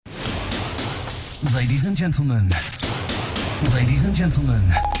Ladies and gentlemen,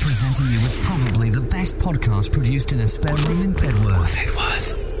 presenting you with probably the best podcast produced in a spare room in Bedworth.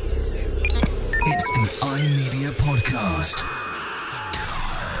 It's the iMedia Podcast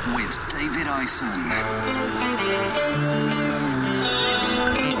with David Ison.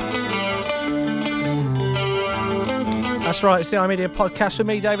 That's right, it's the iMedia Podcast with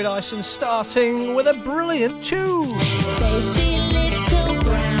me, David Ison, starting with a brilliant tune.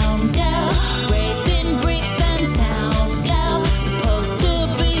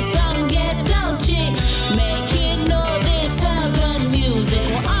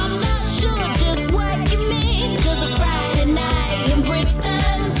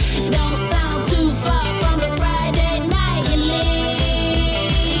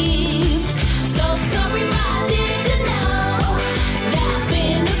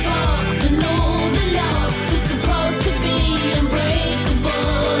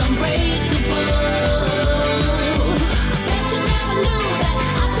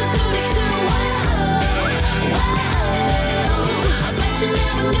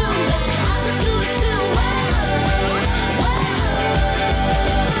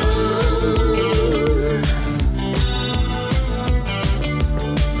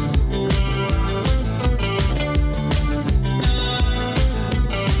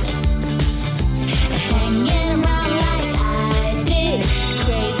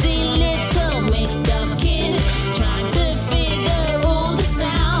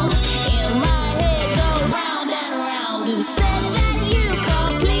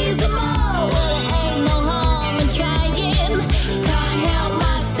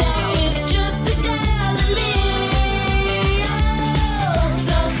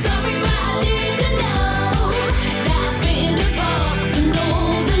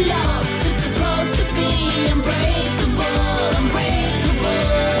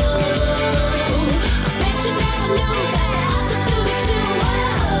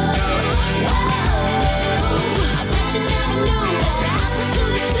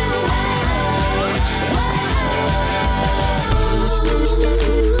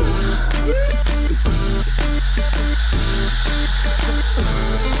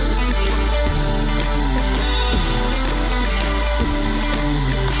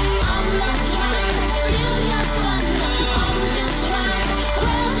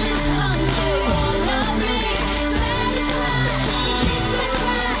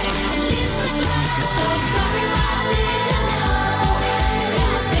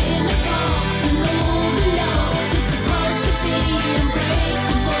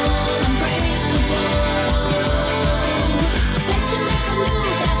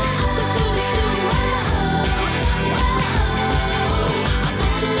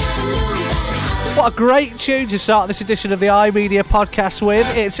 What a great tune to start this edition of the iMedia Podcast with.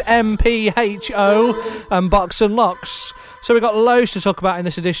 It's MPHO Box N Locks. So we've got loads to talk about in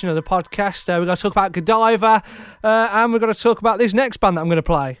this edition of the podcast. We've got to talk about Godiva, and we've got to talk about this next band that I'm going to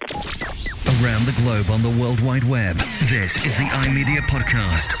play. Around the globe on the World Wide Web, this is the iMedia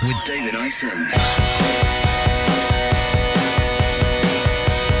Podcast with David Ison.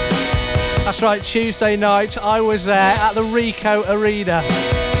 That's right, Tuesday night, I was there at the Ricoh Arena.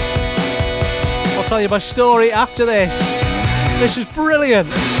 I'll tell you my story after this. This is brilliant.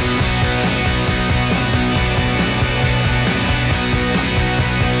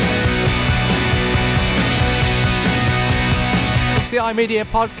 It's the iMedia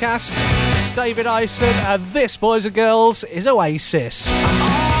Podcast. It's David Ison, and this, boys and girls, is Oasis.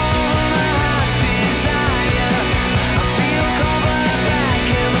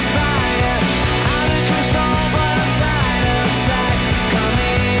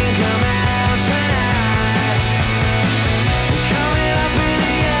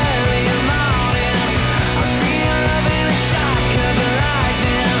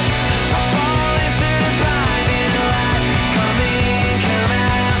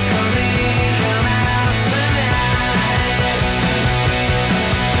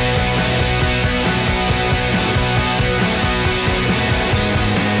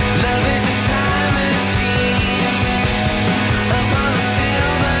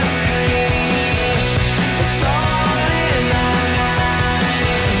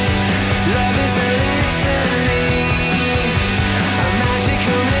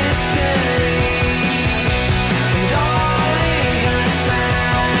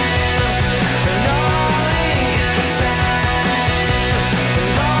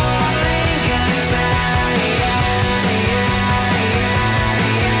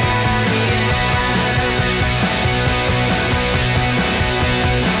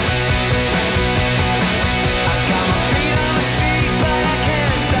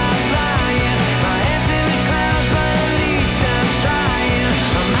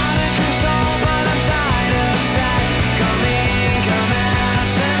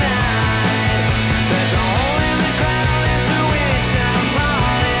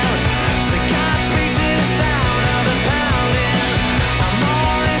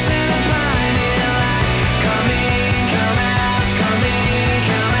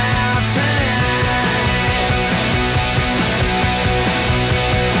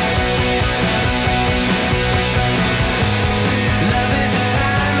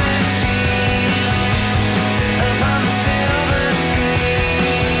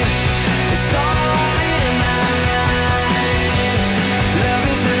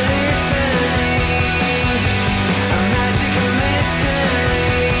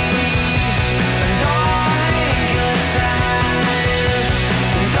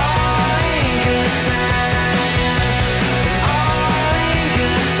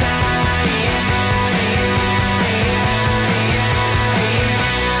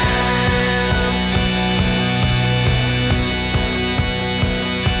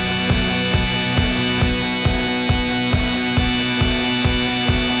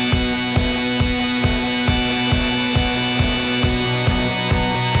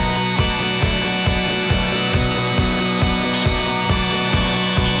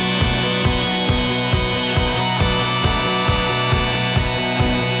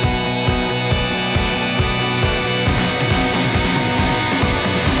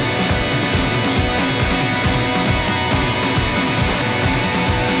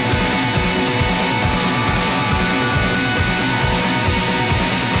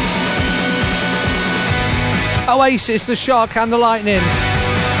 Oasis, The Shock and The Lightning.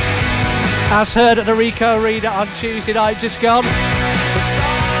 As heard at the Ricoh Arena on Tuesday night just gone.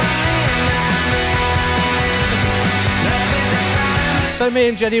 So me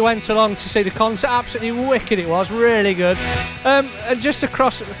and Jenny went along to see the concert. Absolutely wicked it was, really good. And just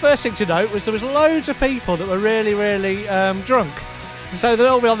across, the first thing to note was there was loads of people that were really, really drunk. So they'll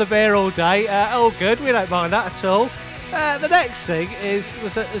all be on the beer all day. All good, we don't mind that at all. The next thing is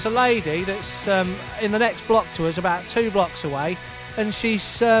there's a lady that's in the next block to us, about 2 blocks away, and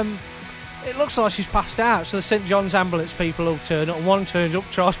she's it looks like she's passed out. So the St John's ambulance people all turn up, and one turns up,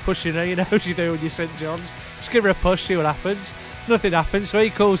 tries pushing her. You know what you do when you're St John's. Just give her a push, see what happens. Nothing happens, so he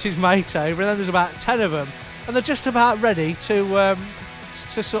calls his mate over, and then there's about 10 of them, and they're just about ready to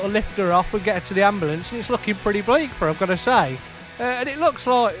sort of lift her off and get her to the ambulance, and it's looking pretty bleak for her, I've got to say. And it looks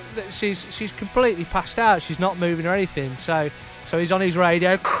like that she's completely passed out. She's not moving or anything. So he's on his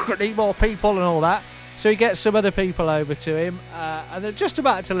radio, need more people and all that. So he gets some other people over to him, and they're just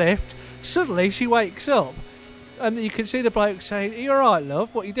about to lift. Suddenly she wakes up, and you can see the bloke saying, "Are you all right,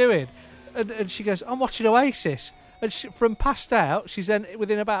 love? What are you doing?" And she goes, "I'm watching Oasis." And from passed out, she's then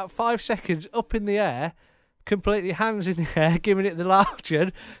within about 5 seconds up in the air, completely hands in the air, giving it the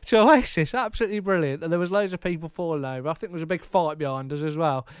larger to Oasis. Absolutely brilliant. And there was loads of people falling over. I think there was a big fight behind us as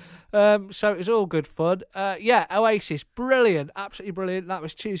well. So it was all good fun. Yeah, Oasis, brilliant. Absolutely brilliant. That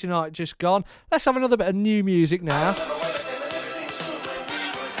was Tuesday night just gone. Let's have another bit of new music now.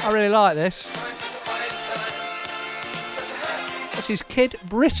 I really like this. This is Kid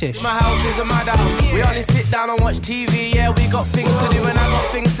British. My house is a mad house. We only sit down and watch TV. Yeah, we got things to do and I got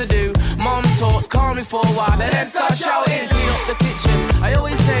things to do. Mom talks, calm me for a while, and then start shouting. Clean up the kitchen. I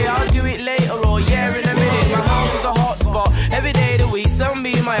always say I'll do it later or yeah in a minute. My house is a hot spot. Every day of the week, some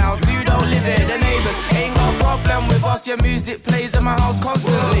be in my house. You don't live here. The neighbours ain't got a problem with us. Your music plays in my house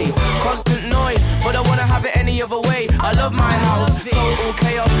constantly. Constant noise, but I wanna have it any other way. I love my house. Total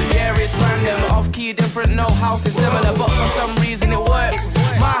chaos. Yeah, it's random. Off key, different. No house is similar, but for some reason it works.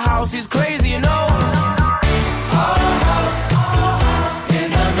 My house is crazy, you know. Our house in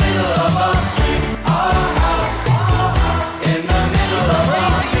the middle of our street. Our house in the middle of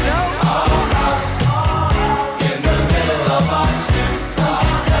our street. Our house in the middle of our street.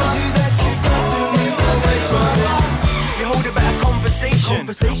 Something tells you that you've got to move away from it. You hold a better conversation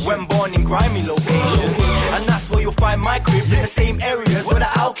when born in grimy locations, and that's where you'll find my crib, in the same areas where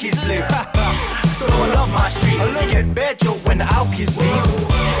the Alkies live. So I love my street. You get bad joke when the Alkies leave.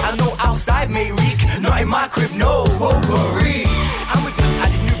 I know outside may reek, not in my crib, no. Potpourri. And we just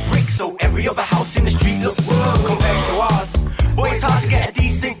added new bricks, so every other house in the street looks good compared to ours. But it's hard to get a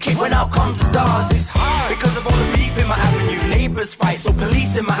decent kick when out comes the stars. It's hard because of all the beef in my avenue. Neighbours fight, so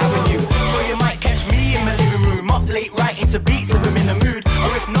police in my avenue. So you might catch me in my living room, up late writing to beats if I'm in the mood.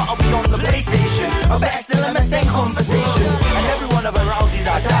 Or if not, I'll be on the PlayStation. Or better still, MSN conversations. And every one of our houses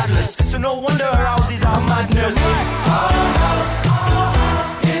are dadless, so no wonder our houses are madness. Our house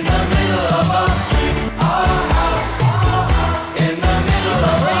in the middle of our street. Our house in the middle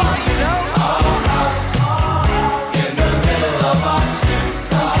of our street. Our house in the middle of our street.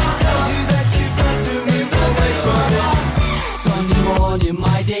 Something tells you that you've got to move away from it. Sunday morning,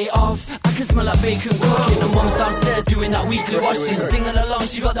 my day off. I can smell like bacon cooking. And mom's downstairs doing that weekly washing. Singing along,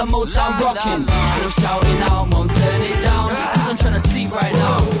 she got the Motown rocking. And I'm shouting out, mom, turn it down, cause I'm trying to sleep right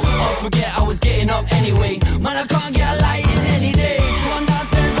now. Oh, forget I was getting up anyway. Man, I can't get a light in any day. So I'm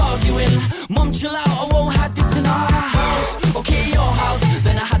downstairs arguing. Mom, chill out, I won't have this in our house. Okay, your house.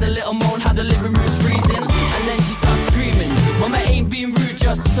 Then I had a little moan, how the living room's freezing. And then she starts screaming, Mama ain't being rude,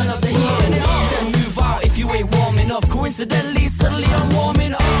 just turn up the heating. She said move out if you ain't warm enough. Coincidentally, suddenly I'm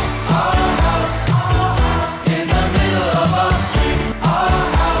warming up. Our house in the middle of our street. Our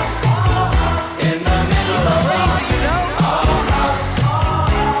house in the middle of our street. Our house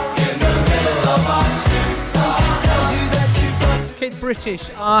in the middle of our street. Something tells you that you've got to. Kid British,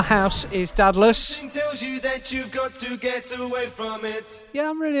 Our House is Dadless. Something tells you that you've got to get away from it. Yeah,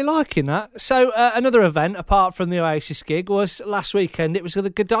 I'm really liking that. So another event apart from the Oasis gig was last weekend. It was the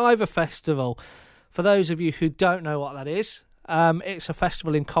Godiva Festival. For those of you who don't know what that is, it's a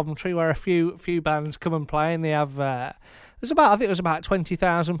festival in Coventry where a few bands come and play, and they have I think it was about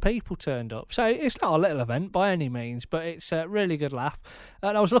 20,000 people turned up. So it's not a little event by any means, but it's a really good laugh.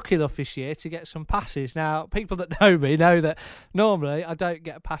 And I was lucky enough this year to get some passes. Now, people that know me know that normally I don't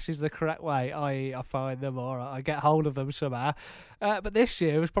get passes the correct way, i.e. I find them or I get hold of them somehow. But this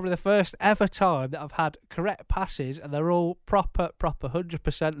year was probably the first ever time that I've had correct passes, and they're all proper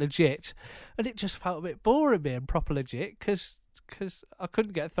 100% legit. And it just felt a bit boring being proper legit because I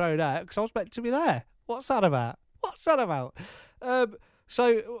couldn't get thrown out because I was meant to be there. What's that about?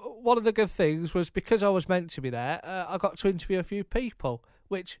 So one of the good things was because I was meant to be there, I got to interview a few people,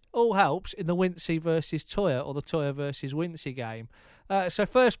 which all helps in the Wincy versus Toya or the Toya versus Wincy game. So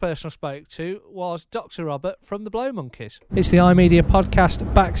first person I spoke to was Dr. Robert from the Blow Monkeys. It's the iMedia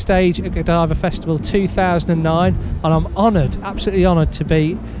podcast backstage at Godiva Festival 2009, and I'm honoured, absolutely honoured to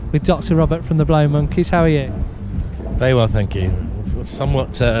be with Dr. Robert from the Blow Monkeys. How are you? Very well, thank you. Somewhat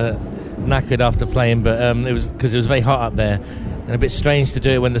knackered after playing, but it was because it was very hot up there, and a bit strange to do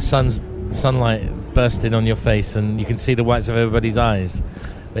it when the sunlight bursting on your face and you can see the whites of everybody's eyes.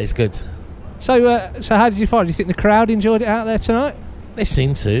 But it's good. So how did you find it? Do you think the crowd enjoyed it out there tonight? They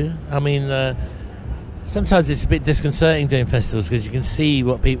seem to. I mean, sometimes it's a bit disconcerting doing festivals because you can see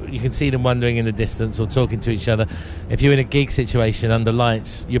you can see them wandering in the distance or talking to each other. If you're in a gig situation under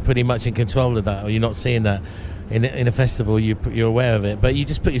lights, you're pretty much in control of that, or you're not seeing that. In a festival, you're aware of it, but you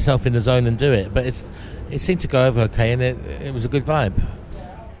just put yourself in the zone and do it. But it seemed to go over okay, and it was a good vibe.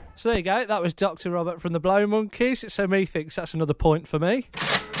 So there you go. That was Dr. Robert from the Blow Monkeys. So methinks that's another point for me.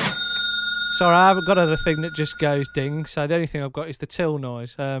 Sorry, I haven't got a thing that just goes ding, so the only thing I've got is the till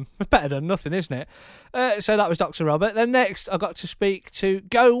noise. Better than nothing, isn't it? So that was Dr. Robert. Then next, I got to speak to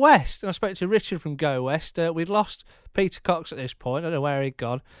Go West, and I spoke to Richard from Go West. We'd lost Peter Cox at this point. I don't know where he'd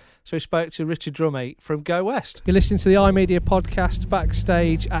gone. So we spoke to Richard Drummey from Go West. You're listening to the iMedia podcast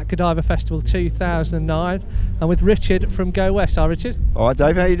backstage at Godiva Festival 2009, and with Richard from Go West. Hi, Richard. All right,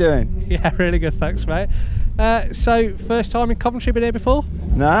 Dave, how you doing? Yeah, really good, thanks, mate. So, first time in Coventry, been here before?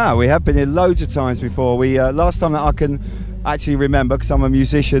 No, we have been here loads of times before. We last time that I can actually remember, because I'm a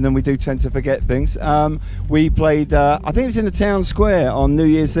musician and we do tend to forget things, we played, I think it was in the town square on New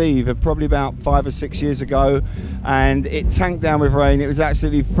Year's Eve, probably about 5 or 6 years ago, and it tanked down with rain. It was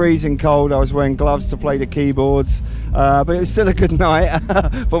absolutely freezing cold. I was wearing gloves to play the keyboards, but it was still a good night.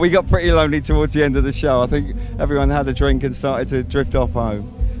 But we got pretty lonely towards the end of the show. I think everyone had a drink and started to drift off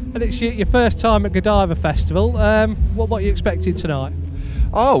home. And it's your first time at Godiva Festival. What are you expecting tonight?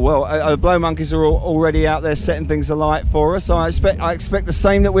 Oh, well, the Blow Monkeys are already out there setting things alight for us. I expect the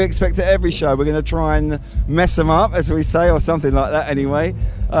same that we expect at every show. We're going to try and mess them up, as we say, or something like that anyway.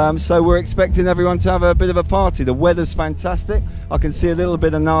 So we're expecting everyone to have a bit of a party. The weather's fantastic. I can see a little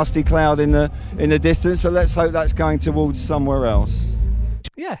bit of nasty cloud in the distance, but let's hope that's going towards somewhere else.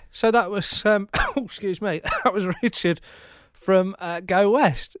 Yeah, so that was, excuse me, that was Richard from Go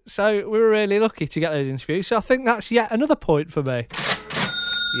West. So we were really lucky to get those interviews. So I think that's yet another point for me.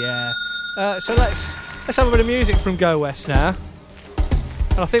 Yeah. So let's have a bit of music from Go West now.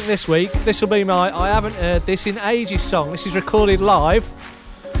 And I think this week, this will be my I haven't heard this in ages song. This is recorded live.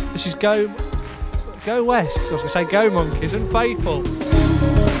 This is Go West. I was going to say Go Monkeys and Faithful.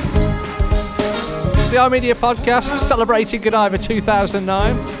 It's the iMedia podcast celebrating Godiva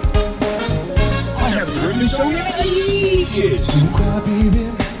 2009. I haven't heard this song in ages. Don't cry,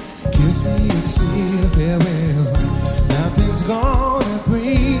 baby. Kiss me and say farewell. Nothing's gonna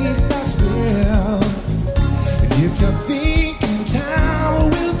break that spell. And if you're thinking time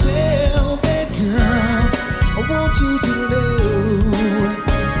will tell, that girl, I want you to know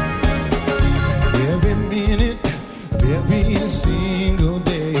every minute of every single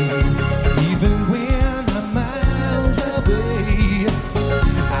day, even when I'm miles away,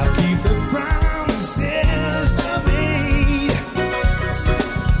 I'll keep the promises I made.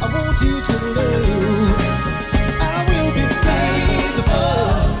 I want you to know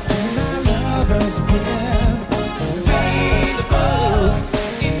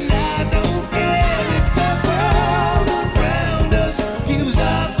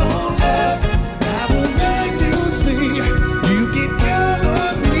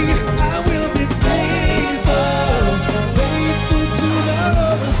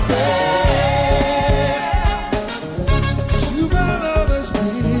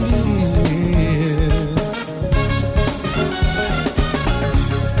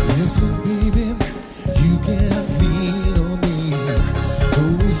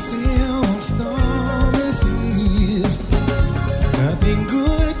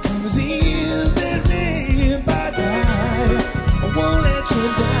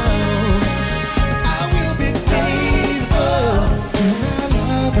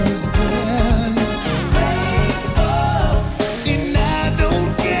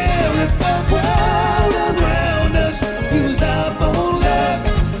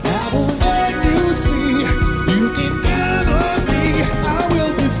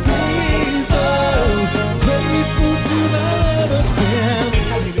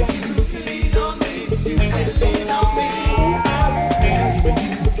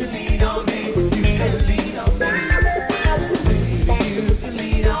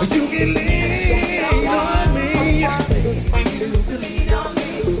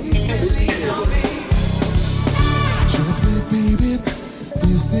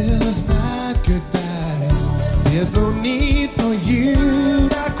There's no need for you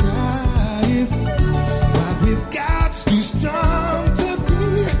to cry. What we've got's too strong to be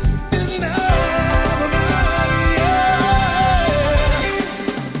in love, yeah.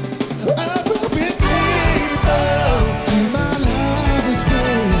 I will be faithful to my love as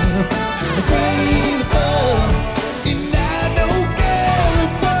well. Faithful, and I don't care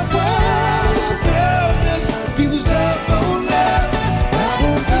if the world around us gives up on love. I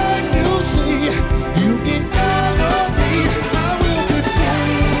won't mind you see, you can count on me. I will be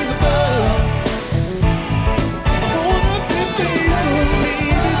faithful. I wanna be faithful,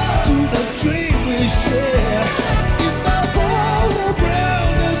 baby, to the dream we share. If the world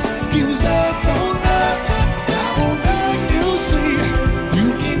around us gives up on love, I won't mind you see, you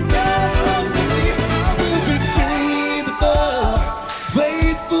can count on me. I will be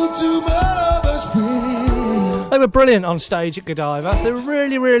faithful to my lover's will. They were brilliant on stage at Godiva. They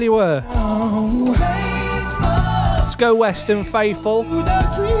really, really were. Let's go West and Faithful. To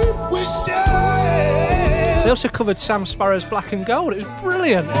the dream we share. They also covered Sam Sparrow's Black and Gold. It was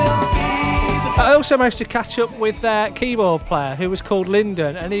brilliant. I also managed to catch up with their keyboard player, who was called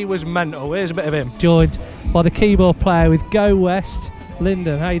Lyndon, and he was mental. Here's a bit of him. Joined by the keyboard player with Go West.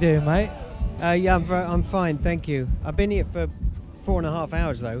 Lyndon, how you doing, mate? Yeah, I'm fine, thank you. I've been here for 4.5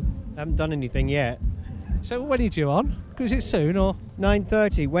 hours though. I haven't done anything yet. So when are you due on? Is it soon or?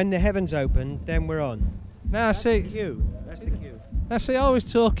 9:30. When the heavens open, then we're on. Now That's see. the queue. That's the queue. Now, see, I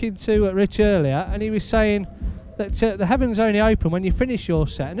was talking to Rich earlier, and he was saying that the heavens only open when you finish your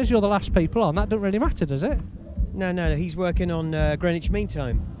set, and as you're the last people on, that doesn't really matter, does it? No, he's working on Greenwich Mean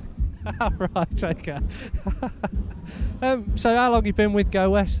Time. Right, okay. So how long have you been with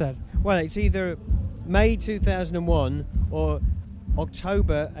Go West then? Well, it's either May 2001 or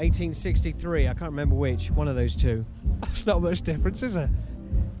October 1863. I can't remember which. One of those two. That's not much difference, is it?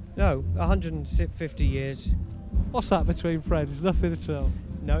 No, 150 years. What's that between friends? Nothing at all.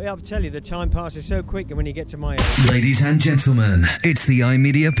 No, I'll tell you, the time passes so quick when you get to my age. Ladies and gentlemen, it's the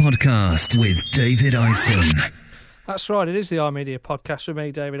iMedia Podcast with David Ison. That's right, it is the iMedia Podcast with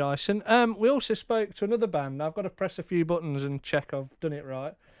me, David Ison. We also spoke to another band. I've got to press a few buttons and check I've done it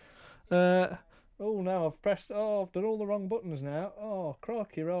right. I've done all the wrong buttons now. Oh,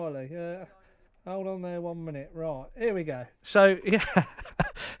 crikey, Riley. Hold on there 1 minute. Right, here we go. So, yeah,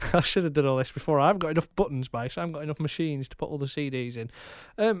 I should have done all this before. I haven't got enough buttons, mate. I haven't got enough machines to put all the CDs in.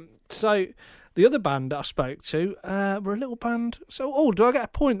 So, the other band that I spoke to were a little band. So, do I get a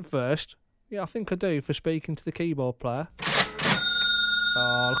point first? Yeah, I think I do for speaking to the keyboard player.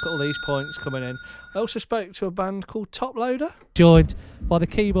 Oh, look at all these points coming in. I also spoke to a band called Topoader. Joined by the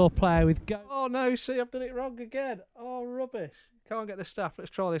keyboard player with Go. Oh, no, see, I've done it wrong again. Oh, rubbish. Can't get the staff.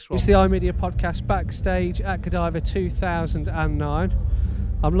 Let's try this one. It's the iMedia Podcast backstage at Godiva 2009.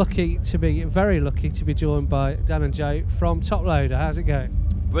 I'm very lucky to be joined by Dan and Joe from Topoader. How's it going?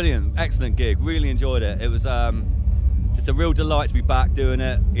 Brilliant, excellent gig. Really enjoyed it. It was just a real delight to be back doing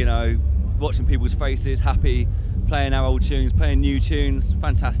it. You know, watching people's faces, happy, playing our old tunes, playing new tunes.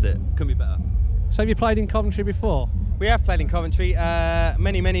 Fantastic. Couldn't be better. So have you played in Coventry before? We have played in Coventry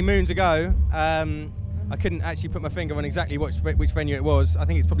many moons ago. I couldn't actually put my finger on exactly which venue it was. I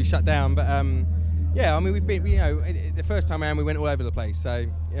think it's probably shut down, but yeah, I mean, we've been, the first time around we went all over the place. So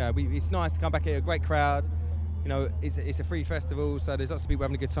yeah, it's nice to come back here, a great crowd. You know, it's a free festival, so there's lots of people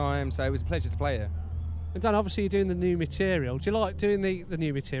having a good time. So it was a pleasure to play here. And Dan, obviously you're doing the new material. Do you like doing the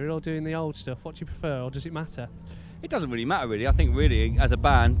new material or doing the old stuff? What do you prefer, or does it matter? It doesn't really matter, really. I think really, as a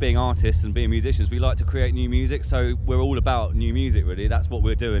band, being artists and being musicians, we like to create new music, so we're all about new music, really. That's what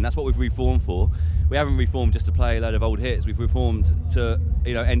we're doing. That's what we've reformed for. We haven't reformed just to play a load of old hits. We've reformed to,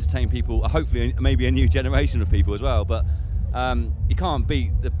 entertain people, hopefully maybe a new generation of people as well. But you can't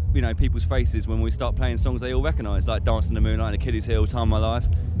beat the, people's faces when we start playing songs they all recognise, like Dance in the Moonlight and Achilles Heal, Time of My Life.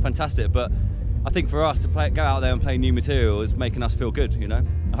 Fantastic. But I think for us to go out there and play new material is making us feel good,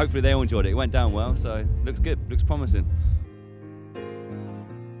 Hopefully they all enjoyed it. It went down well, so looks good, looks promising.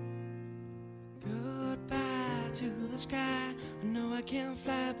 Goodbye to the sky. I know I can't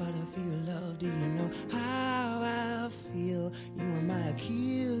fly, but I feel love. Do you know how I feel? You are my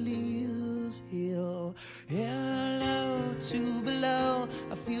Achilles heel. Hello to below.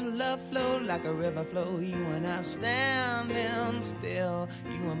 I feel love flow like a river flow. You and I standing still.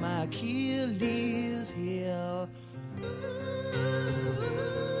 You are my Achilles heel.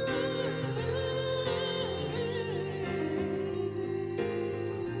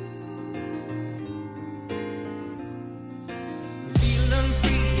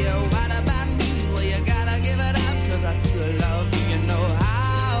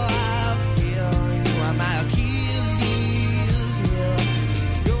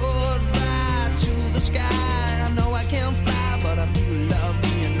 Goodbye to the sky. I know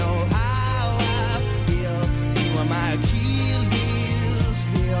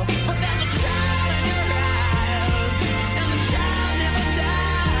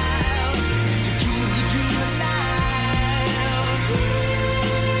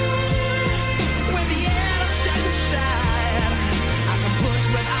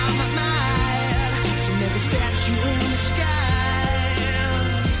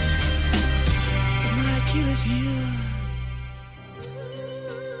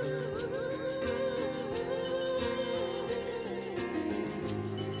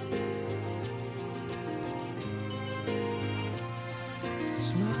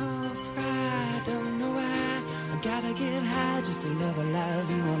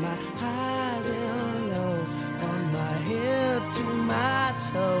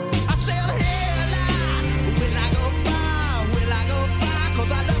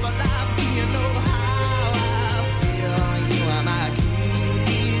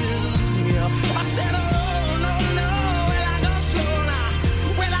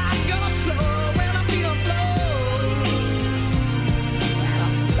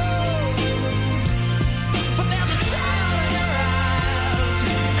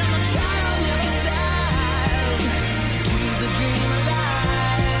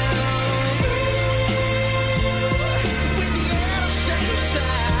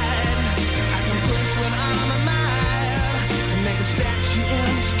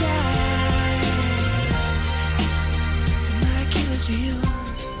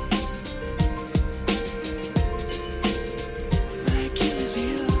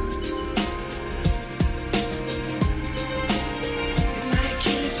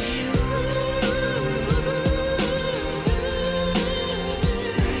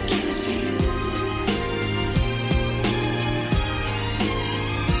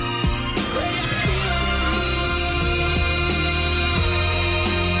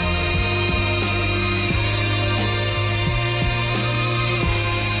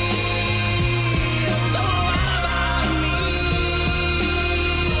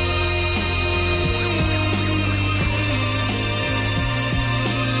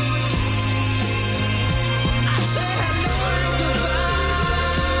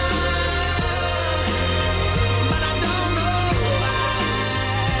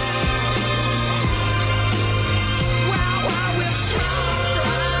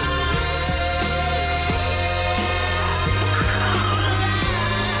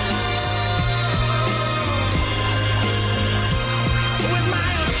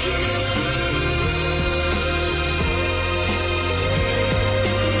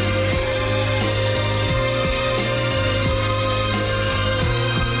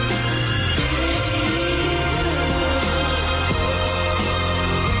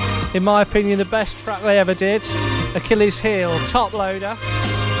In my opinion, the best track they ever did. Achilles Heal, Topoader.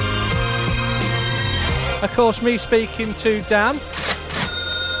 Of course, me speaking to Dan.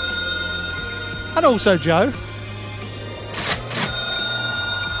 And also Joe.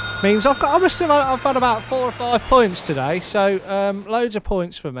 Means I've had about 4 or 5 points today, so loads of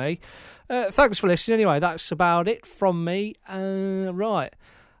points for me. Thanks for listening anyway, that's about it from me. Right,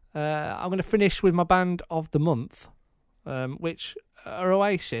 I'm going to finish with my band of the month, which are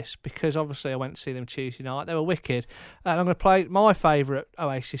Oasis, because obviously I went to see them Tuesday night, they were wicked, and I'm going to play my favourite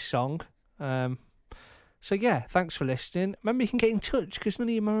Oasis song. So yeah, thanks for listening. Remember, you can get in touch, because none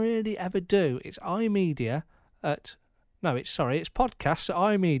of you really ever do. It's imedia at... No, it's podcasts at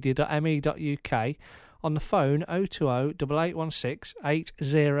imedia.me.uk, on the phone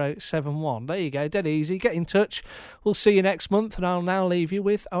 020-8816-8071. There you go, dead easy. Get in touch. We'll see you next month, and I'll now leave you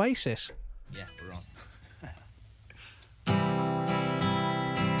with Oasis. Yeah, we're on.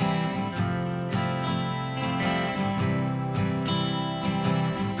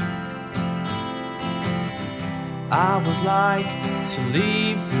 I would like to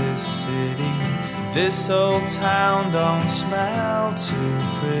leave this city. This old town don't smell too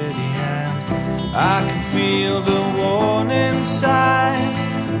pretty, and I can feel the warning signs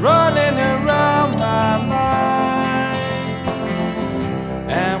running around my mind.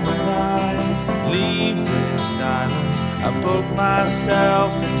 And when I leave this island, I book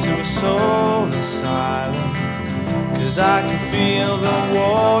myself into a soul asylum, 'cause I can feel the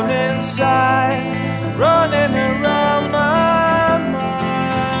warning signs running around my mind.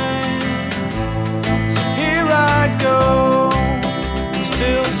 So here I go, I'm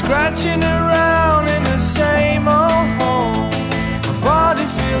still scratching around in the same old hole. My body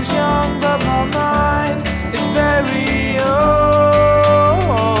feels young, but my mind is very old.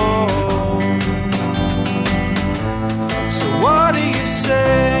 So what do you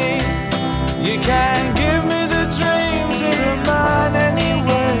say? You can't give me the dreams that are mine anyway.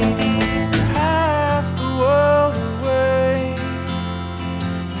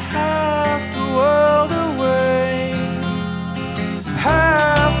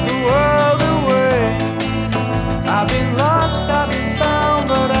 I've been lost, I've been found,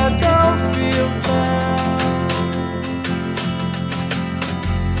 but I don't feel bound.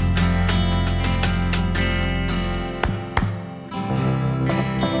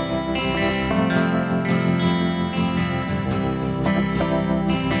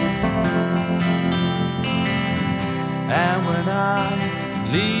 And when I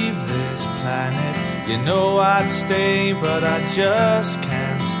leave this planet, you know I'd stay, but I just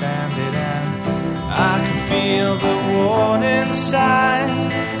can't stand it. And I can feel the warning signs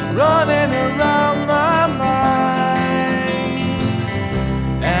running around my mind.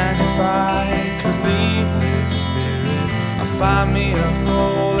 And if I could leave this spirit, I'll find me a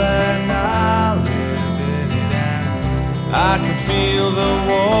hole and I'll live in it. And I can feel the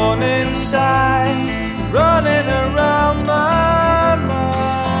warning signs running around